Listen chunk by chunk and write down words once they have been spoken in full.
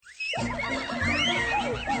Ole!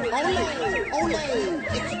 Ole!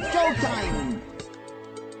 It's showtime!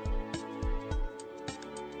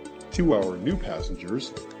 To our new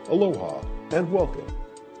passengers, aloha and welcome.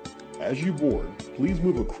 As you board, please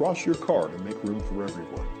move across your car to make room for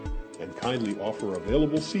everyone, and kindly offer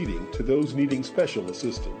available seating to those needing special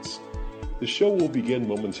assistance. The show will begin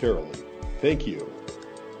momentarily. Thank you.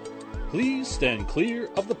 Please stand clear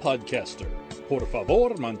of the podcaster. Por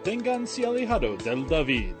favor, manténganse alejado del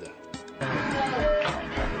David.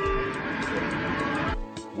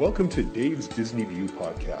 Welcome to Dave's Disney View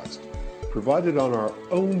podcast, provided on our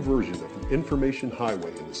own version of the information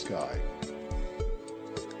highway in the sky.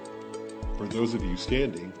 For those of you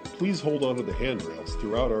standing, please hold on to the handrails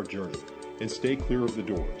throughout our journey and stay clear of the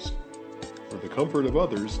doors. For the comfort of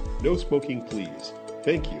others, no smoking please.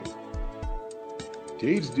 Thank you.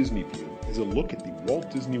 Dave's Disney View is a look at the Walt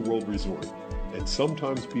Disney World Resort and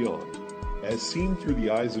sometimes beyond, as seen through the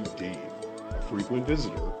eyes of Dave, a frequent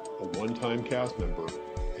visitor, a one-time cast member,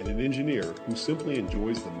 and an engineer who simply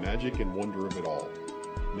enjoys the magic and wonder of it all.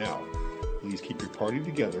 Now, please keep your party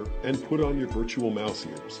together and put on your virtual mouse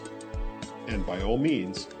ears. And by all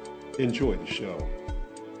means, enjoy the show.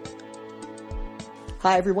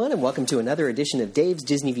 Hi, everyone, and welcome to another edition of Dave's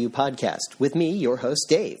Disney View podcast. With me, your host,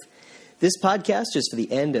 Dave. This podcast is for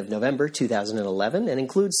the end of November 2011 and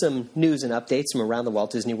includes some news and updates from around the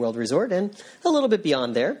Walt Disney World Resort and a little bit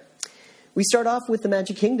beyond there. We start off with the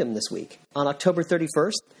Magic Kingdom this week. On October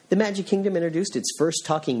 31st, the Magic Kingdom introduced its first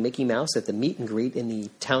talking Mickey Mouse at the meet and greet in the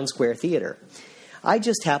Town Square Theater. I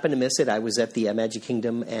just happened to miss it. I was at the Magic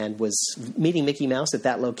Kingdom and was meeting Mickey Mouse at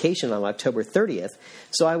that location on October 30th,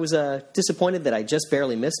 so I was disappointed that I just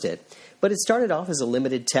barely missed it. But it started off as a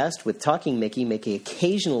limited test with Talking Mickey making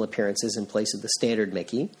occasional appearances in place of the standard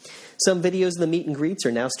Mickey. Some videos of the meet and greets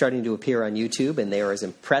are now starting to appear on YouTube, and they are as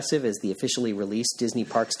impressive as the officially released Disney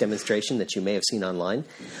Parks demonstration that you may have seen online.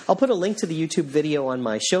 I'll put a link to the YouTube video on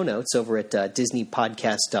my show notes over at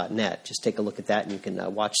disneypodcast.net. Just take a look at that and you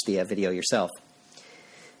can watch the video yourself.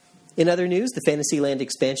 In other news, the Fantasyland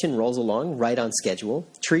expansion rolls along right on schedule.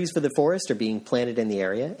 Trees for the forest are being planted in the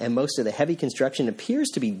area, and most of the heavy construction appears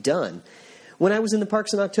to be done. When I was in the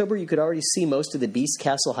parks in October, you could already see most of the Beast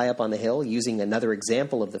Castle high up on the hill, using another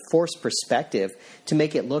example of the forced perspective to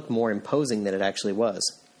make it look more imposing than it actually was.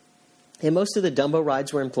 And most of the Dumbo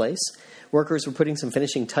rides were in place. Workers were putting some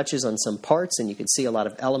finishing touches on some parts, and you could see a lot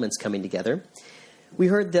of elements coming together. We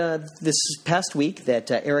heard this past week that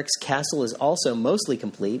Eric's Castle is also mostly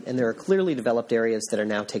complete, and there are clearly developed areas that are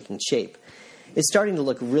now taking shape. It's starting to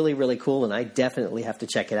look really, really cool, and I definitely have to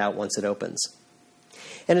check it out once it opens.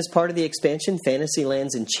 And as part of the expansion,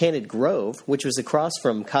 Fantasyland's Enchanted Grove, which was across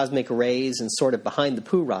from Cosmic Arrays and sort of behind the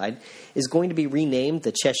Pooh ride, is going to be renamed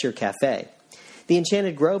the Cheshire Cafe. The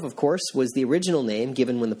Enchanted Grove, of course, was the original name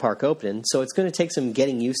given when the park opened, so it's going to take some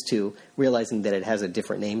getting used to realizing that it has a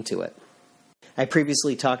different name to it. I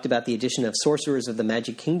previously talked about the addition of Sorcerers of the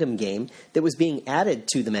Magic Kingdom game that was being added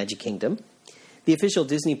to the Magic Kingdom. The official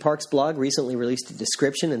Disney Parks blog recently released a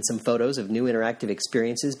description and some photos of new interactive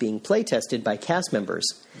experiences being play-tested by cast members.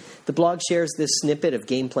 The blog shares this snippet of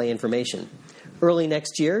gameplay information. Early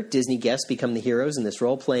next year, Disney guests become the heroes in this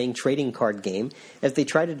role-playing trading card game as they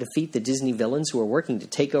try to defeat the Disney villains who are working to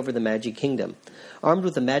take over the Magic Kingdom. Armed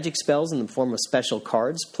with the magic spells in the form of special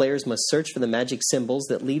cards, players must search for the magic symbols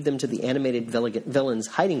that lead them to the animated villains'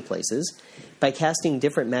 hiding places. By casting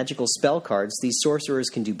different magical spell cards, these sorcerers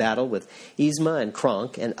can do battle with Yzma and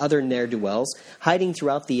Kronk and other ne'er-do-wells hiding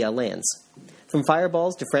throughout the lands. From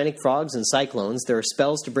fireballs to frantic frogs and cyclones, there are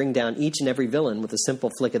spells to bring down each and every villain with a simple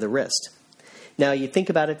flick of the wrist. Now, you think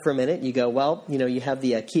about it for a minute, you go, well, you have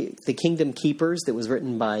the Kingdom Keepers that was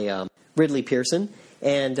written by Ridley Pearson,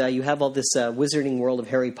 and you have all this wizarding world of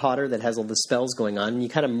Harry Potter that has all the spells going on, and you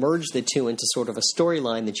kind of merge the two into sort of a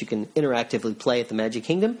storyline that you can interactively play at the Magic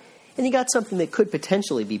Kingdom, and you got something that could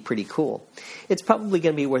potentially be pretty cool. It's probably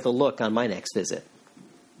going to be worth a look on my next visit.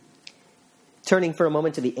 Turning for a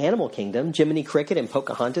moment to the Animal Kingdom, Jiminy Cricket and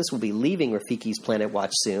Pocahontas will be leaving Rafiki's Planet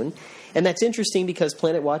Watch soon. And that's interesting because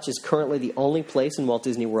Planet Watch is currently the only place in Walt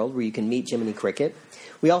Disney World where you can meet Jiminy Cricket.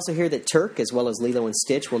 We also hear that Turk, as well as Lilo and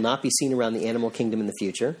Stitch, will not be seen around the Animal Kingdom in the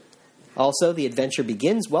future. Also, the Adventure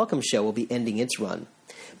Begins welcome show will be ending its run.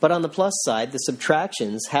 But on the plus side, the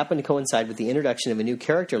subtractions happen to coincide with the introduction of a new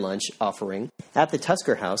character lunch offering at the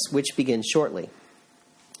Tusker House, which begins shortly.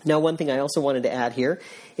 Now, one thing I also wanted to add here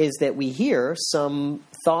is that we hear some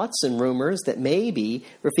thoughts and rumors that maybe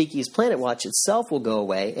Rafiki's Planet Watch itself will go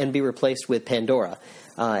away and be replaced with Pandora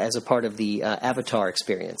as a part of the Avatar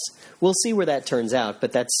experience. We'll see where that turns out,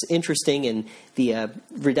 but that's interesting, and the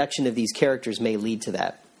reduction of these characters may lead to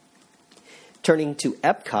that. Turning to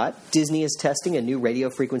Epcot, Disney is testing a new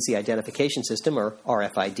radio frequency identification system, or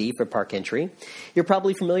RFID, for park entry. You're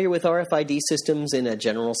probably familiar with RFID systems in a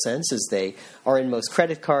general sense, as they are in most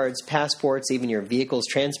credit cards, passports, even your vehicle's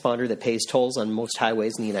transponder that pays tolls on most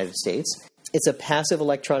highways in the United States. It's a passive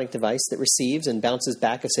electronic device that receives and bounces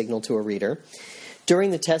back a signal to a reader.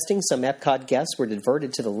 During the testing, some Epcot guests were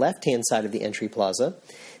diverted to the left-hand side of the entry plaza.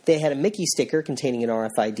 They had a Mickey sticker containing an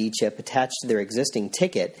RFID chip attached to their existing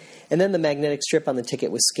ticket, and then the magnetic strip on the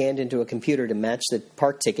ticket was scanned into a computer to match the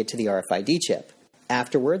park ticket to the RFID chip.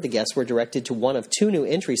 Afterward, the guests were directed to one of two new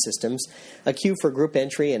entry systems, a queue for group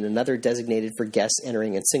entry and another designated for guests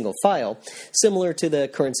entering in single file, similar to the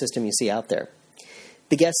current system you see out there.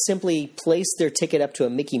 The guests simply place their ticket up to a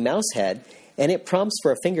Mickey Mouse head, and it prompts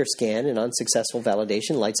for a finger scan, and unsuccessful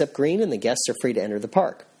validation lights up green, and the guests are free to enter the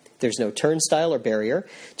park. There's no turnstile or barrier,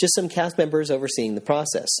 just some cast members overseeing the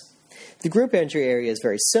process. The group entry area is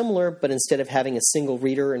very similar, but instead of having a single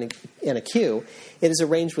reader and a queue, it is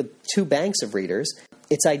arranged with two banks of readers.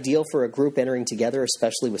 It's ideal for a group entering together,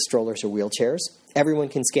 especially with strollers or wheelchairs. Everyone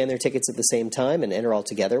can scan their tickets at the same time and enter all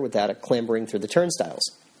together without clambering through the turnstiles.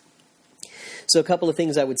 So a couple of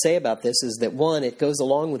things I would say about this is that, one, it goes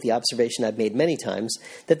along with the observation I've made many times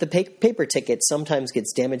that the paper ticket sometimes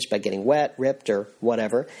gets damaged by getting wet, ripped, or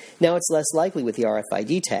whatever. Now it's less likely with the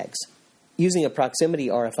RFID tags. Using a proximity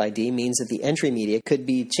RFID means that the entry media could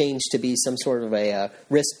be changed to be some sort of a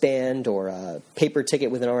wristband or a paper ticket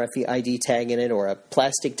with an RFID tag in it, or a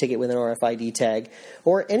plastic ticket with an RFID tag,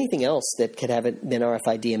 or anything else that could have an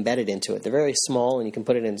RFID embedded into it. They're very small, and you can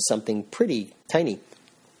put it into something pretty tiny.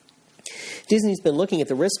 Disney's been looking at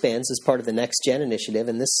the wristbands as part of the Next Gen initiative,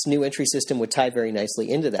 and this new entry system would tie very nicely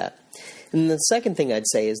into that. And the second thing I'd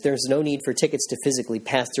say is there's no need for tickets to physically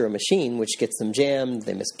pass through a machine, which gets them jammed,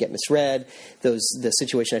 they get misread, the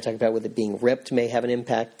situation I talked about with it being ripped may have an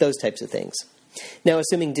impact, those types of things. Now,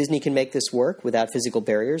 assuming Disney can make this work without physical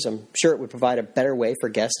barriers, I'm sure it would provide a better way for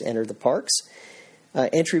guests to enter the parks.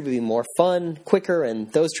 Entry would be more fun, quicker, and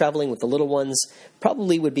those traveling with the little ones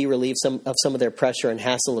probably would be relieved of some of their pressure and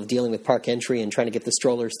hassle of dealing with park entry and trying to get the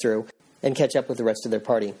strollers through and catch up with the rest of their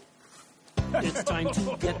party. It's time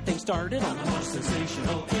to get things started on the most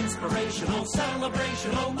sensational, inspirational,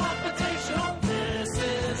 celebrational, motivational. This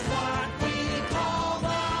is what we call the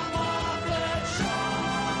Muppet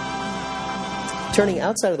Show. Turning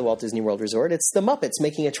outside of the Walt Disney World Resort, it's the Muppets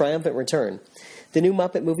making a triumphant return. The new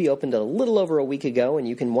Muppet movie opened a little over a week ago, and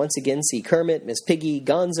you can once again see Kermit, Miss Piggy,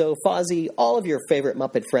 Gonzo, Fozzie, all of your favorite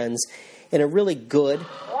Muppet friends in a really good,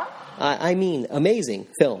 amazing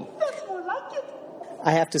film. That's more like it.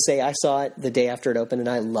 I have to say, I saw it the day after it opened, and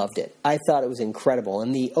I loved it. I thought it was incredible,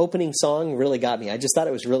 and the opening song really got me. I just thought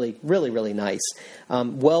it was really, really, really nice.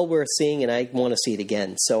 Well worth seeing, and I want to see it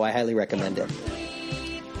again, so I highly recommend it.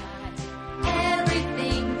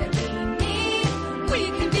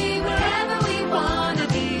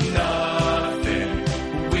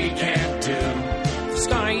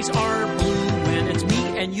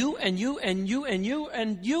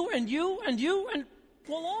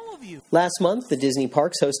 Well, all of you. Last month, the Disney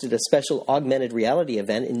Parks hosted a special augmented reality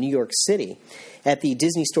event in New York City at the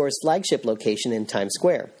Disney Store's flagship location in Times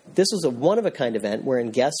Square. This was a one-of-a-kind event wherein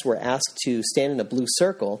guests were asked to stand in a blue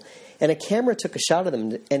circle, and a camera took a shot of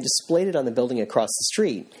them and displayed it on the building across the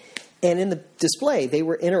street. And in the display, they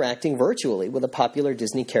were interacting virtually with a popular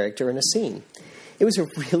Disney character in a scene. It was a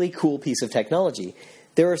really cool piece of technology.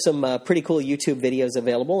 There are some pretty cool YouTube videos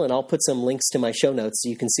available, and I'll put some links to my show notes so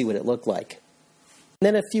you can see what it looked like. And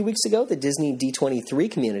then a few weeks ago, the Disney D23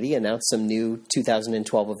 community announced some new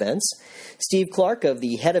 2012 events. Steve Clark,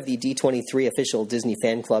 the head of the D23 official Disney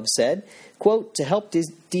fan club, said, quote, "To help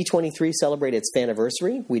D23 celebrate its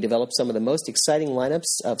faniversary, we developed some of the most exciting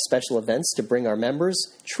lineups of special events to bring our members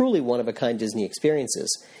truly one-of-a-kind Disney experiences.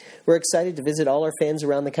 We're excited to visit all our fans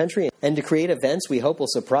around the country and to create events we hope will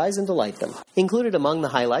surprise and delight them." Included among the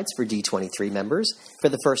highlights for D23 members, for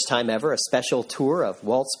the first time ever, a special tour of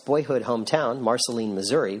Walt's boyhood hometown, Marceline,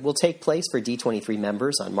 Missouri, will take place for D23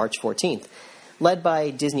 members on March 14th. Led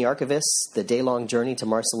by Disney archivists, the day-long journey to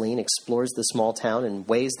Marceline explores the small town in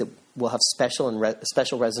ways that will have special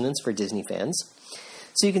resonance for Disney fans.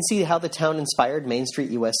 So you can see how the town inspired Main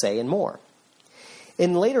Street USA and more.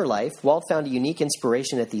 In later life, Walt found a unique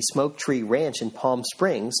inspiration at the Smoke Tree Ranch in Palm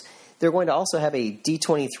Springs. They're going to also have a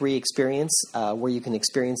D23 experience where you can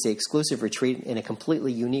experience the exclusive retreat in a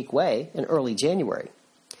completely unique way in early January.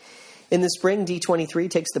 In the spring, D23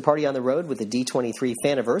 takes the party on the road with the D23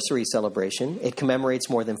 Faniversary celebration. It commemorates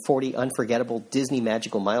more than 40 unforgettable Disney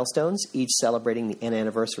magical milestones, each celebrating an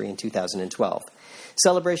anniversary in 2012.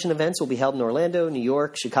 Celebration events will be held in Orlando, New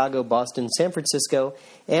York, Chicago, Boston, San Francisco,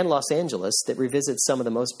 and Los Angeles that revisit some of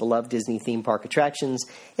the most beloved Disney theme park attractions,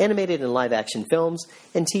 animated and live-action films,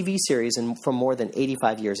 and TV series from more than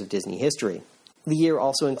 85 years of Disney history. The year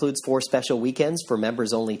also includes 4 special weekends for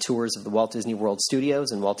members-only tours of the Walt Disney World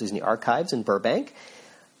Studios and Walt Disney Archives in Burbank.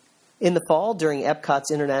 In the fall, during Epcot's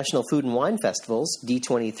International Food and Wine Festivals,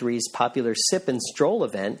 D23's popular Sip and Stroll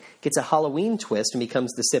event gets a Halloween twist and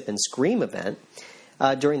becomes the Sip and Scream event.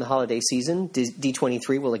 During the holiday season,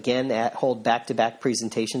 D23 will again hold back-to-back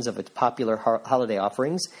presentations of its popular holiday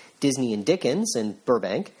offerings, Disney and Dickens in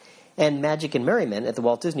Burbank, and Magic and Merriment at the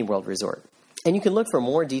Walt Disney World Resort. And you can look for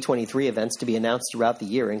more D23 events to be announced throughout the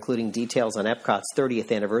year, including details on Epcot's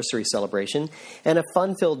 30th anniversary celebration and a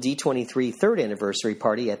fun-filled D23 3rd anniversary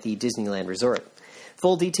party at the Disneyland Resort.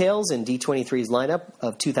 Full details and D23's lineup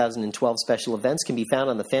of 2012 special events can be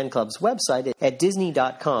found on the fan club's website at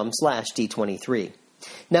disney.com/D23.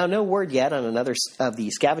 Now, no word yet on another of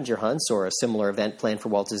the scavenger hunts or a similar event planned for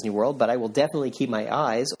Walt Disney World, but I will definitely keep my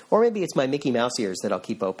eyes, or maybe it's my Mickey Mouse ears that I'll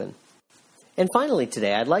keep open. And finally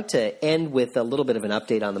today, I'd like to end with a little bit of an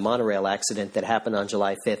update on the monorail accident that happened on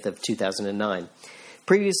July 5th of 2009.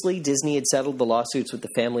 Previously, Disney had settled the lawsuits with the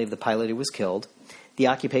family of the pilot who was killed. The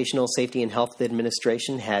Occupational Safety and Health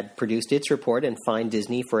Administration had produced its report and fined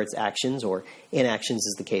Disney for its actions, or inactions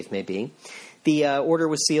as the case may be. The order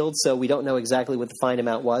was sealed, so we don't know exactly what the fine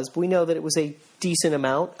amount was, but we know that it was a decent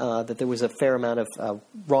amount, that there was a fair amount of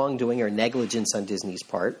wrongdoing or negligence on Disney's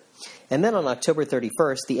part. And then on October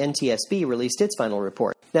 31st, the NTSB released its final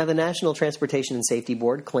report. Now, the National Transportation and Safety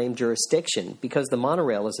Board claimed jurisdiction because the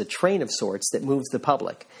monorail is a train of sorts that moves the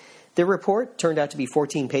public. Their report turned out to be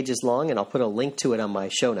 14 pages long, and I'll put a link to it on my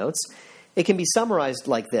show notes. It can be summarized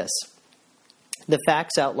like this. The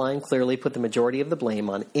facts outlined clearly put the majority of the blame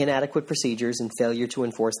on inadequate procedures and failure to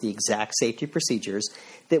enforce the exact safety procedures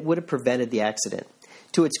that would have prevented the accident.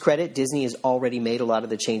 To its credit, Disney has already made a lot of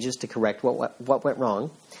the changes to correct what went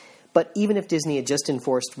wrong. But even if Disney had just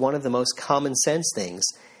enforced one of the most common sense things,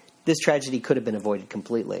 this tragedy could have been avoided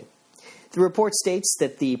completely. The report states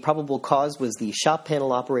that the probable cause was the shop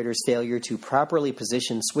panel operator's failure to properly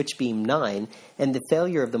position Switchbeam 9 and the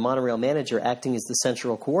failure of the monorail manager acting as the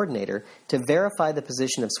central coordinator to verify the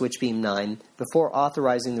position of Switchbeam 9 before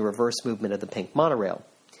authorizing the reverse movement of the pink monorail.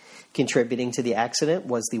 Contributing to the accident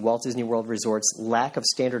was the Walt Disney World Resort's lack of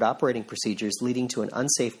standard operating procedures, leading to an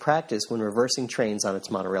unsafe practice when reversing trains on its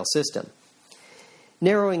monorail system.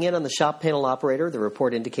 Narrowing in on the shop panel operator, the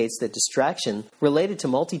report indicates that distraction related to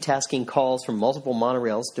multitasking calls from multiple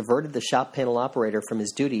monorails diverted the shop panel operator from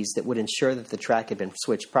his duties that would ensure that the track had been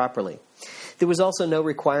switched properly. There was also no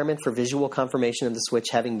requirement for visual confirmation of the switch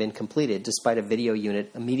having been completed, despite a video unit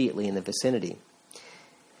immediately in the vicinity.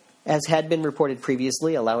 As had been reported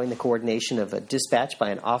previously, allowing the coordination of a dispatch by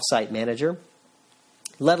an off-site manager,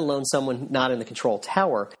 let alone someone not in the control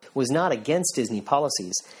tower, was not against Disney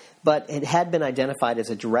policies, but it had been identified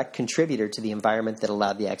as a direct contributor to the environment that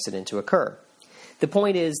allowed the accident to occur. The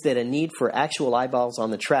point is that a need for actual eyeballs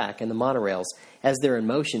on the track and the monorails as they're in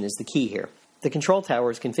motion is the key here. The control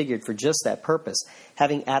tower is configured for just that purpose,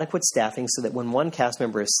 having adequate staffing so that when one cast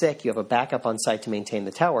member is sick, you have a backup on site to maintain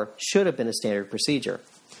the tower should have been a standard procedure.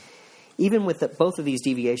 Even with both of these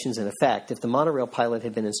deviations in effect, if the monorail pilot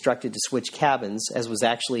had been instructed to switch cabins, as was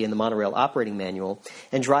actually in the monorail operating manual,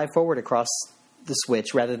 and drive forward across the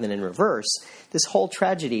switch rather than in reverse, this whole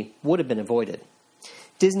tragedy would have been avoided.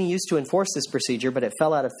 Disney used to enforce this procedure, but it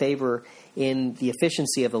fell out of favor in the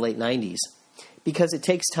efficiency of the late 90s. Because it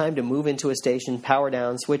takes time to move into a station, power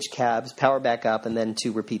down, switch cabs, power back up, and then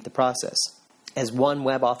to repeat the process. As one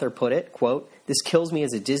web author put it, quote, "This kills me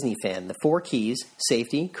as a Disney fan. The 4 keys,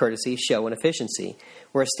 safety, courtesy, show, and efficiency,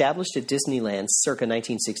 were established at Disneyland circa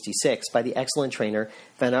 1966 by the excellent trainer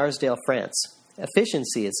Van Arsdale France.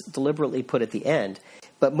 Efficiency is deliberately put at the end,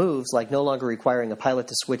 but moves, like no longer requiring a pilot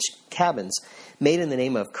to switch cabins, made in the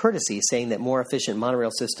name of courtesy, saying that more efficient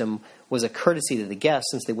monorail system was a courtesy to the guests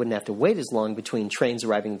since they wouldn't have to wait as long between trains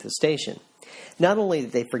arriving at the station. Not only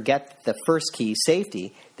did they forget the first key,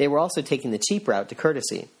 safety, they were also taking the cheap route to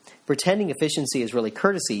courtesy. Pretending efficiency is really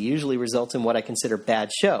courtesy usually results in what I consider bad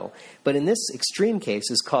show, but in this extreme case,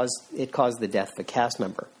 it caused the death of a cast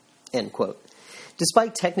member." End quote.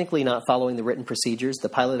 Despite technically not following the written procedures, the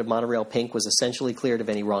pilot of Monorail Pink was essentially cleared of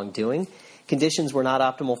any wrongdoing. Conditions were not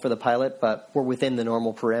optimal for the pilot, but were within the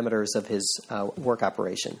normal parameters of his work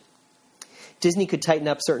operation. Disney could tighten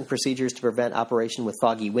up certain procedures to prevent operation with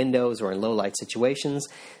foggy windows or in low-light situations.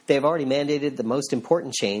 They have already mandated the most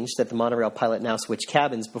important change, that the monorail pilot now switch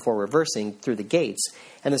cabins before reversing through the gates,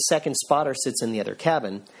 and the second spotter sits in the other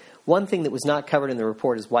cabin. One thing that was not covered in the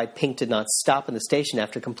report is why Pink did not stop in the station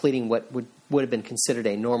after completing what would have been considered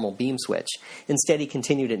a normal beam switch. Instead, he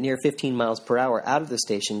continued at near 15 miles per hour out of the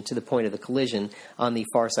station to the point of the collision on the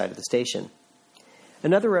far side of the station.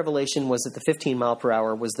 Another revelation was that the 15 mile per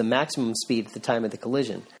hour was the maximum speed at the time of the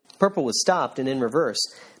collision. Purple was stopped and in reverse,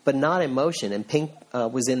 but not in motion, and Pink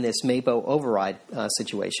was in this MAPO override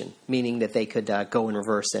situation, meaning that they could go in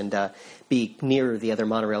reverse and be nearer the other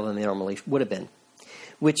monorail than they normally would have been,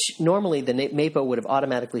 which normally the MAPO would have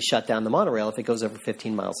automatically shut down the monorail if it goes over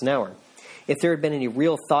 15 miles an hour. If there had been any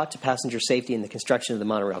real thought to passenger safety in the construction of the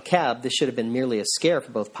monorail cab, this should have been merely a scare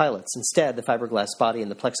for both pilots. Instead, the fiberglass body and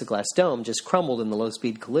the plexiglass dome just crumbled in the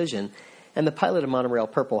low-speed collision, and the pilot of Monorail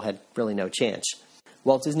Purple had really no chance.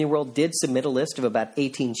 Walt Disney World did submit a list of about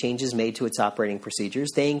 18 changes made to its operating procedures.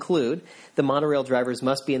 They include the monorail drivers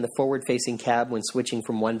must be in the forward-facing cab when switching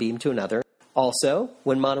from one beam to another. Also,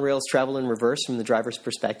 when monorails travel in reverse from the driver's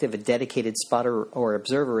perspective, a dedicated spotter or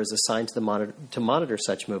observer is assigned to monitor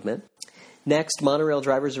such movement. Next, monorail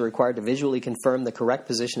drivers are required to visually confirm the correct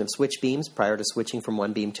position of switch beams prior to switching from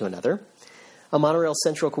one beam to another. A monorail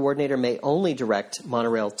central coordinator may only direct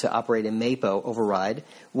monorail to operate in MAPO override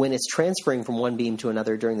when it's transferring from one beam to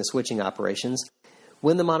another during the switching operations.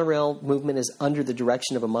 When the monorail movement is under the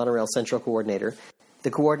direction of a monorail central coordinator, the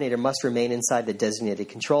coordinator must remain inside the designated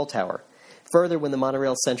control tower. Further, when the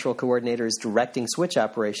monorail central coordinator is directing switch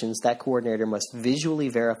operations, that coordinator must visually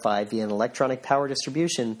verify via an electronic power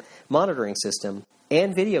distribution monitoring system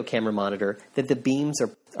and video camera monitor that the beams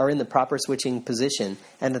are in the proper switching position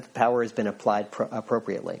and that the power has been applied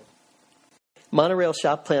appropriately. Monorail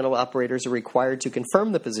shop panel operators are required to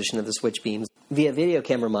confirm the position of the switch beams via video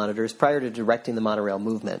camera monitors prior to directing the monorail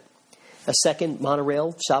movement. A second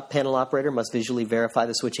monorail shop panel operator must visually verify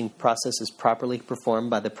the switching process is properly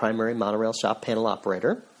performed by the primary monorail shop panel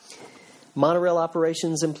operator. Monorail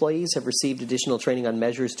operations employees have received additional training on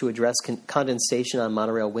measures to address condensation on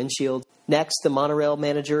monorail windshield. Next, the monorail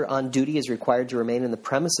manager on duty is required to remain in the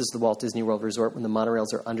premises of the Walt Disney World Resort when the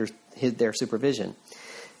monorails are under their supervision.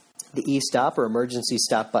 The e-stop or emergency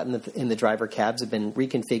stop button in the driver cabs have been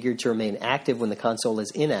reconfigured to remain active when the console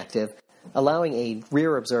is inactive, allowing a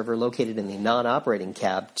rear observer located in the non-operating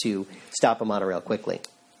cab to stop a monorail quickly.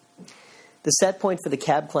 The set point for the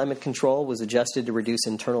cab climate control was adjusted to reduce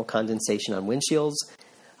internal condensation on windshields.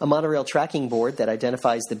 A monorail tracking board that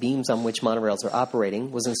identifies the beams on which monorails are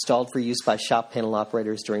operating was installed for use by shop panel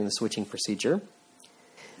operators during the switching procedure.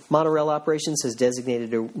 Monorail Operations has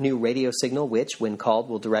designated a new radio signal which, when called,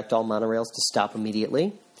 will direct all monorails to stop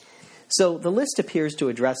immediately. So the list appears to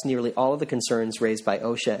address nearly all of the concerns raised by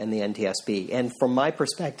OSHA and the NTSB. And from my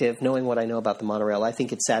perspective, knowing what I know about the monorail, I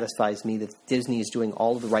think it satisfies me that Disney is doing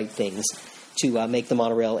all of the right things to make the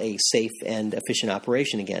monorail a safe and efficient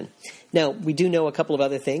operation again. Now, we do know a couple of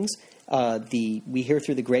other things. We hear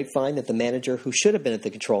through the grapevine that the manager who should have been at the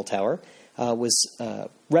control tower was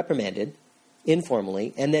reprimanded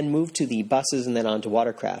informally and then moved to the buses and then on to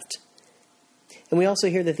watercraft. And we also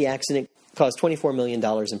hear that the accident caused $24 million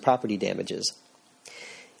in property damages.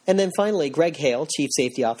 And then finally, Greg Hale, Chief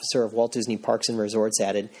Safety Officer of Walt Disney Parks and Resorts,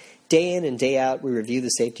 added, "Day in and day out, we review the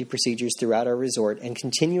safety procedures throughout our resort and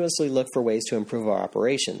continuously look for ways to improve our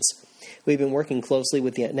operations. We've been working closely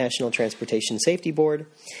with the National Transportation Safety Board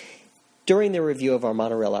during the review of our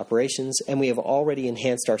monorail operations, and we have already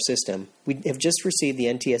enhanced our system. We have just received the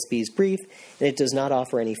NTSB's brief, and it does not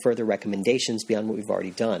offer any further recommendations beyond what we've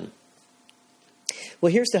already done."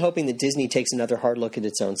 Well, here's to hoping that Disney takes another hard look at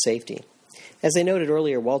its own safety. As I noted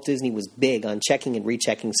earlier, Walt Disney was big on checking and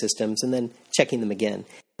rechecking systems and then checking them again.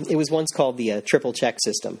 It was once called the triple check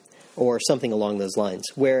system, or something along those lines,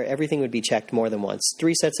 where everything would be checked more than once.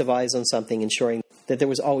 3 sets of eyes on something, ensuring that there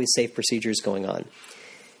was always safe procedures going on.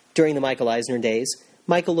 During the Michael Eisner days,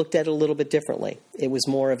 Michael looked at it a little bit differently. It was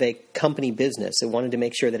more of a company business. It wanted to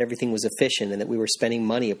make sure that everything was efficient and that we were spending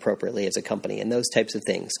money appropriately as a company and those types of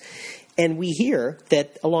things. And we hear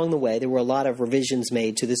that along the way there were a lot of revisions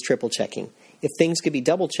made to this triple checking. If things could be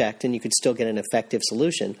double checked and you could still get an effective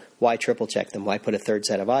solution, why triple check them? Why put a third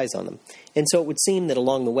set of eyes on them? And so it would seem that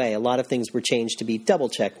along the way a lot of things were changed to be double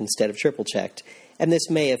checked instead of triple checked, and this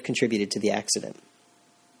may have contributed to the accident.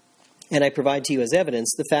 And I provide to you as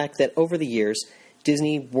evidence the fact that over the years,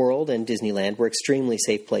 Disney World and Disneyland were extremely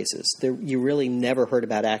safe places. You really never heard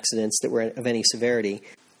about accidents that were of any severity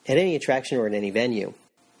at any attraction or at any venue.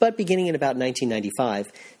 But beginning in about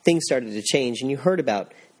 1995, things started to change, and you heard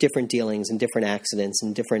about different dealings and different accidents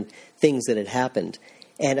and different things that had happened.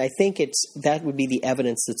 And I think that would be the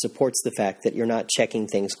evidence that supports the fact that you're not checking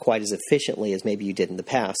things quite as efficiently as maybe you did in the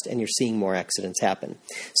past, and you're seeing more accidents happen.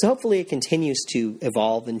 So hopefully it continues to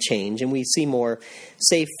evolve and change, and we see more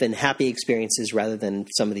safe and happy experiences rather than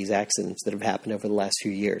some of these accidents that have happened over the last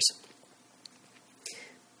few years.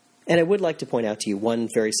 And I would like to point out to you one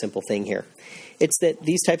very simple thing here. It's that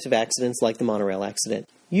these types of accidents, like the monorail accident,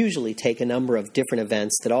 usually take a number of different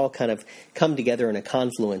events that all kind of come together in a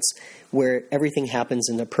confluence where everything happens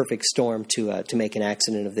in a perfect storm to make an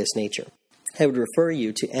accident of this nature. I would refer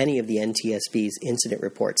you to any of the NTSB's incident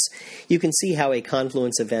reports. You can see how a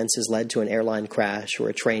confluence of events has led to an airline crash or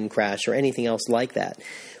a train crash or anything else like that,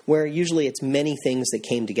 where usually it's many things that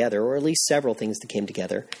came together, or at least several things that came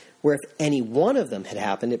together, where if any one of them had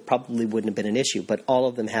happened, it probably wouldn't have been an issue, but all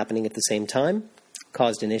of them happening at the same time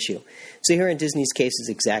caused an issue. So here in Disney's case is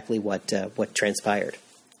exactly what transpired.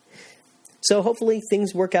 So hopefully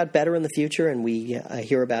things work out better in the future and we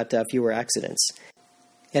hear about fewer accidents.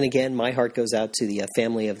 And again, my heart goes out to the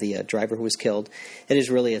family of the driver who was killed. It is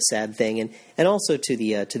really a sad thing, and also to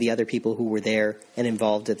the other people who were there and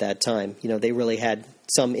involved at that time. You know, they really had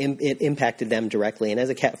it impacted them directly. And as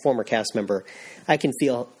a former cast member, I can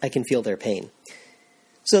feel their pain.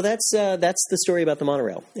 So that's the story about the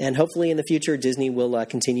monorail, and hopefully in the future Disney will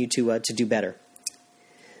continue to do better.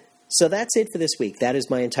 So that's it for this week. That is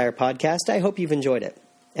my entire podcast. I hope you've enjoyed it.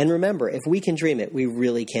 And remember, if we can dream it, we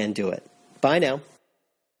really can do it. Bye now.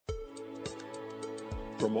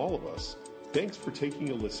 From all of us, thanks for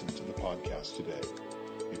taking a listen to the podcast today.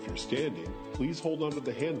 If you're standing, please hold onto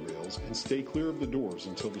the handrails and stay clear of the doors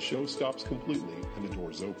until the show stops completely and the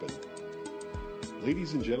doors open.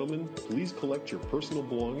 Ladies and gentlemen, please collect your personal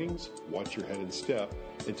belongings, watch your head and step,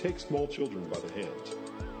 and take small children by the hand.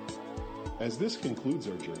 As this concludes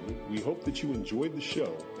our journey, we hope that you enjoyed the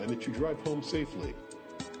show and that you drive home safely.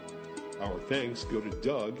 Our thanks go to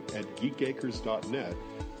Doug at geekacres.net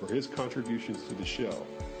for his contributions to the show,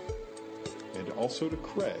 and also to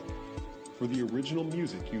Craig for the original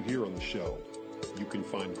music you hear on the show. You can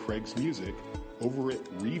find Craig's music over at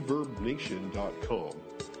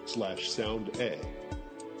reverbnation.com/sounda.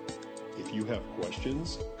 If you have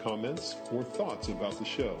questions, comments, or thoughts about the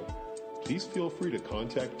show, please feel free to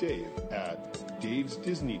contact Dave at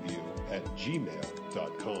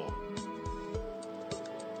davesdisneyview@gmail.com.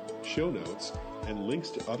 Show notes and links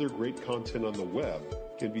to other great content on the web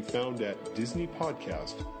can be found at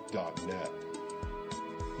disneypodcast.net.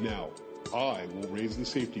 Now, I will raise the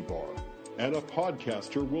safety bar, and a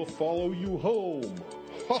podcaster will follow you home.